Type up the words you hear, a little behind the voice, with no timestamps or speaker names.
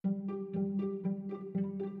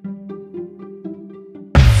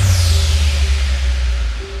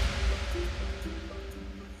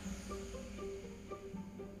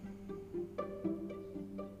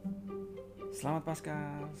Selamat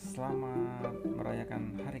Paskah, selamat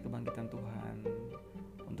merayakan Hari Kebangkitan Tuhan.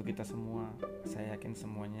 Untuk kita semua, saya yakin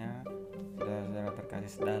semuanya saudara-saudara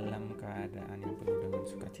terkasih dalam keadaan yang penuh dengan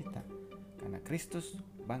sukacita, karena Kristus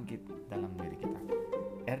bangkit dalam diri kita.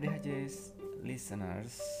 RDHJS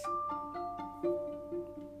listeners,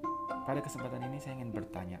 pada kesempatan ini saya ingin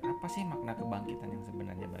bertanya, apa sih makna kebangkitan yang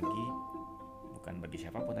sebenarnya bukan bagi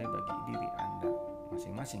siapapun, tapi bagi diri Anda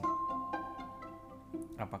masing-masing.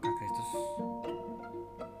 Apakah Kristus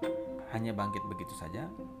hanya bangkit begitu saja,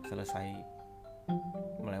 selesai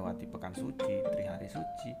melewati pekan suci, hari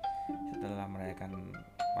suci, setelah merayakan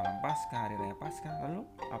malam Paskah, hari raya Paskah, lalu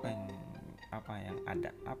apa yang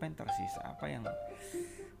ada, apa yang tersisa, apa yang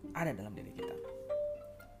ada dalam diri kita?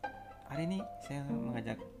 Hari ini saya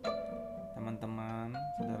mengajak teman-teman,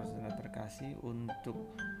 saudara-saudara terkasih untuk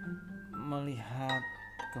melihat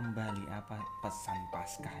kembali apa pesan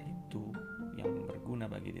Paskah itu yang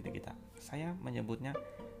berguna bagi diri kita. Saya menyebutnya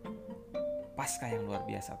Paskah yang luar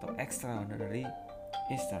biasa atau extraordinary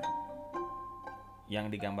Easter, yang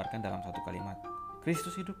digambarkan dalam satu kalimat: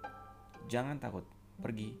 Kristus hidup, jangan takut,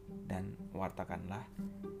 pergi dan wartakanlah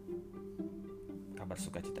kabar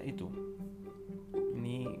sukacita itu.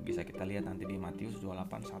 Ini bisa kita lihat nanti di Matius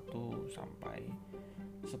 28:1 sampai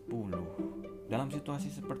 10. Dalam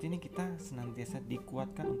situasi seperti ini kita senantiasa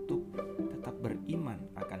dikuatkan untuk tetap beriman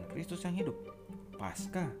akan Kristus yang hidup.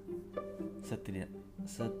 Paskah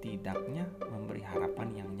setidaknya memberi harapan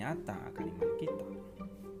yang nyata akan iman kita.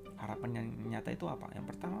 Harapan yang nyata itu apa?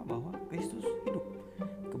 Yang pertama, bahwa Kristus hidup.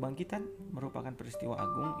 Kebangkitan merupakan peristiwa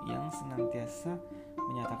agung yang senantiasa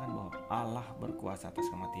menyatakan bahwa Allah berkuasa atas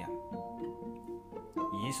kematian.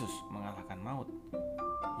 Yesus mengalahkan maut,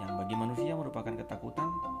 yang bagi manusia merupakan ketakutan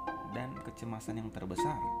dan kecemasan yang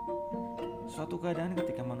terbesar. Suatu keadaan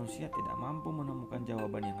ketika manusia tidak mampu menemukan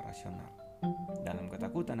jawaban yang rasional. Dalam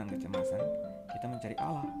ketakutan dan kecemasan, kita mencari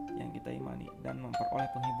Allah yang kita imani dan memperoleh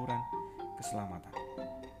penghiburan, keselamatan.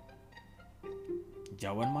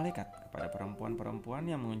 Jawaban malaikat kepada perempuan-perempuan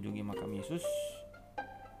yang mengunjungi makam Yesus: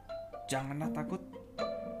 janganlah takut,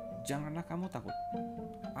 janganlah kamu takut.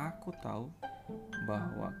 Aku tahu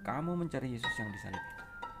bahwa kamu mencari Yesus yang disalib.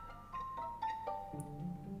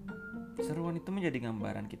 Seruan itu menjadi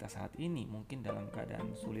gambaran kita saat ini. Mungkin dalam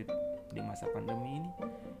keadaan sulit di masa pandemi ini,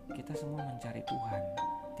 kita semua mencari Tuhan.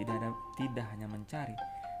 Tidak hanya mencari,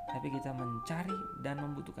 tapi kita mencari dan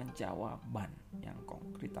membutuhkan jawaban yang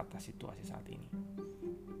konkret atas situasi saat ini.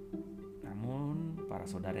 Namun para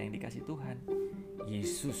saudara yang dikasihi Tuhan,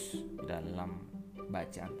 Yesus dalam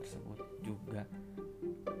bacaan tersebut juga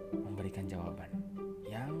memberikan jawaban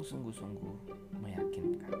yang sungguh-sungguh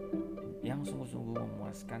meyakinkan, yang sungguh-sungguh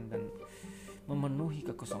memuaskan dan memenuhi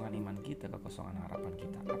kekosongan iman kita, kekosongan harapan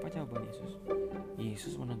kita. Apa jawaban Yesus?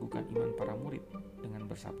 Yesus meneguhkan iman para murid dengan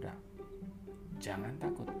bersabda, jangan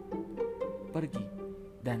takut, pergi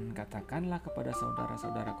dan katakanlah kepada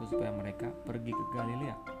saudara-saudaraku supaya mereka pergi ke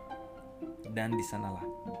Galilea, dan di sanalah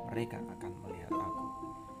mereka akan melihat aku.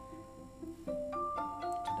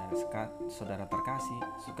 Saudara terkasih,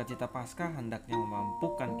 sukacita Paskah hendaknya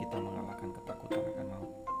memampukan kita mengalahkan ketakutan akan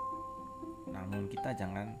maut. Namun kita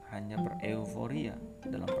jangan hanya bereuforia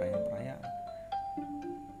dalam perayaan-perayaan,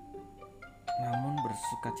 namun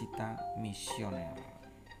bersukacita misioner.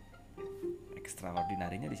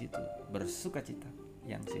 Ekstraordinarinya di situ, bersukacita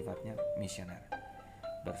yang sifatnya misioner.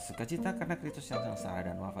 Bersukacita karena Kristus yang sengsara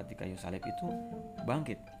dan wafat di kayu salib itu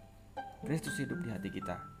bangkit. Kristus hidup di hati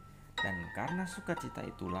kita. Dan karena sukacita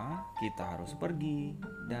itulah kita harus pergi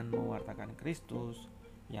dan mewartakan Kristus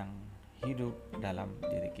yang hidup dalam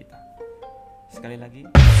diri kita. Sekali lagi,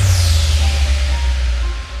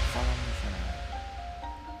 salam misioner.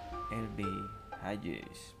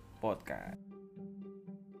 RDHJS Podcast.